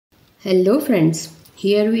Hello friends,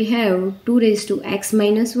 here we have 2 raised to x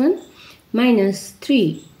minus 1 minus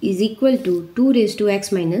 3 is equal to 2 raised to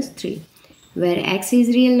x minus 3, where x is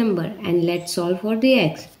real number and let's solve for the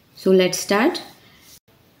x. So let's start.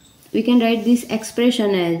 We can write this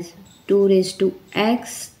expression as 2 raised to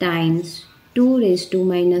x times 2 raised to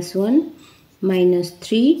minus 1 minus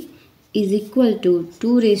 3 is equal to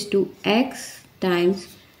 2 raised to x times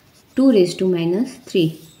 2 raised to minus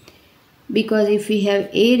 3. Because if we have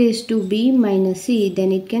a raised to b minus c,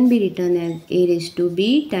 then it can be written as a raised to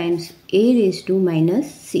b times a raised to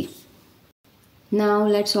minus c. Now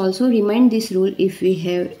let's also remind this rule. If we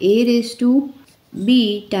have a raised to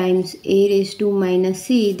b times a raised to minus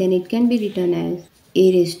c, then it can be written as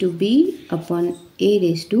a raised to b upon a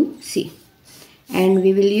raised to c. And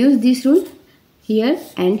we will use this rule here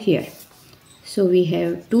and here. So we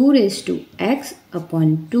have 2 raised to x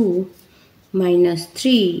upon 2 minus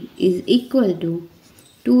 3 is equal to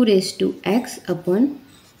 2 raised to x upon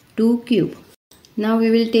 2 cube. Now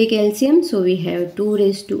we will take LCM. So we have 2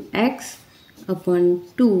 raised to x upon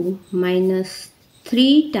 2 minus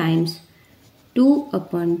 3 times 2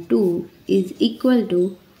 upon 2 is equal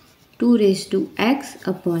to 2 raised to x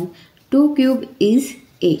upon 2 cube is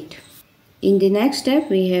 8. In the next step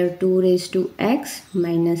we have 2 raised to x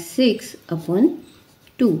minus 6 upon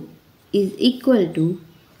 2 is equal to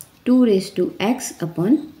 2 raised to x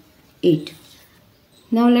upon 8.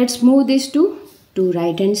 Now let's move this to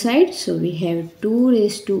right hand side. So we have 2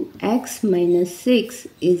 raised to x minus 6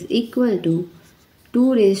 is equal to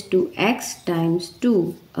 2 raised to x times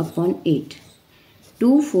 2 upon 8.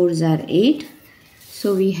 2 fours are 8.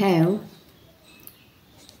 So we have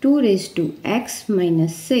 2 raised to x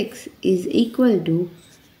minus 6 is equal to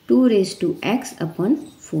 2 raised to x upon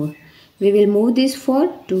 4. We will move this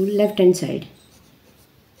 4 to left hand side.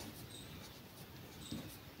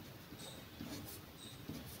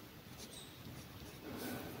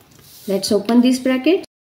 Let's open this bracket.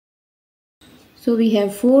 So we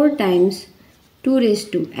have 4 times 2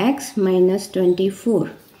 raised to x minus 24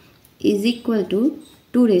 is equal to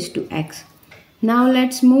 2 raised to x. Now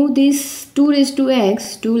let's move this 2 raised to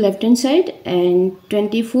x to left hand side and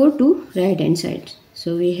 24 to right hand side.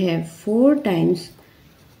 So we have 4 times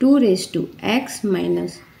 2 raised to x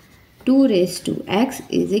minus 2 raised to x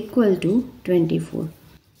is equal to 24.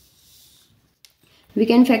 We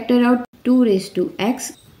can factor out 2 raised to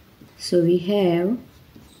x. So we have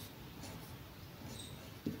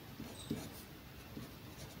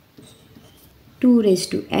 2 raised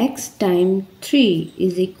to x times 3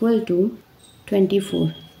 is equal to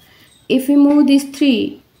 24. If we move this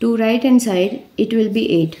 3 to right hand side, it will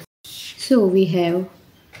be 8. So we have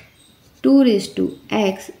 2 raised to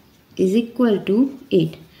x is equal to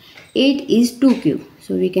 8. 8 is 2 cube.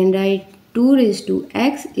 So we can write 2 raised to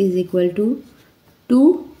x is equal to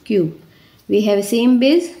 2 cube. We have same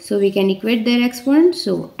base, so we can equate their exponent.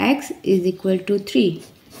 So x is equal to 3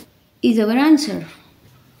 is our answer.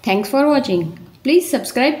 Thanks for watching. Please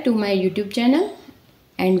subscribe to my YouTube channel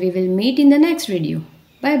and we will meet in the next video.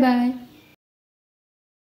 Bye bye.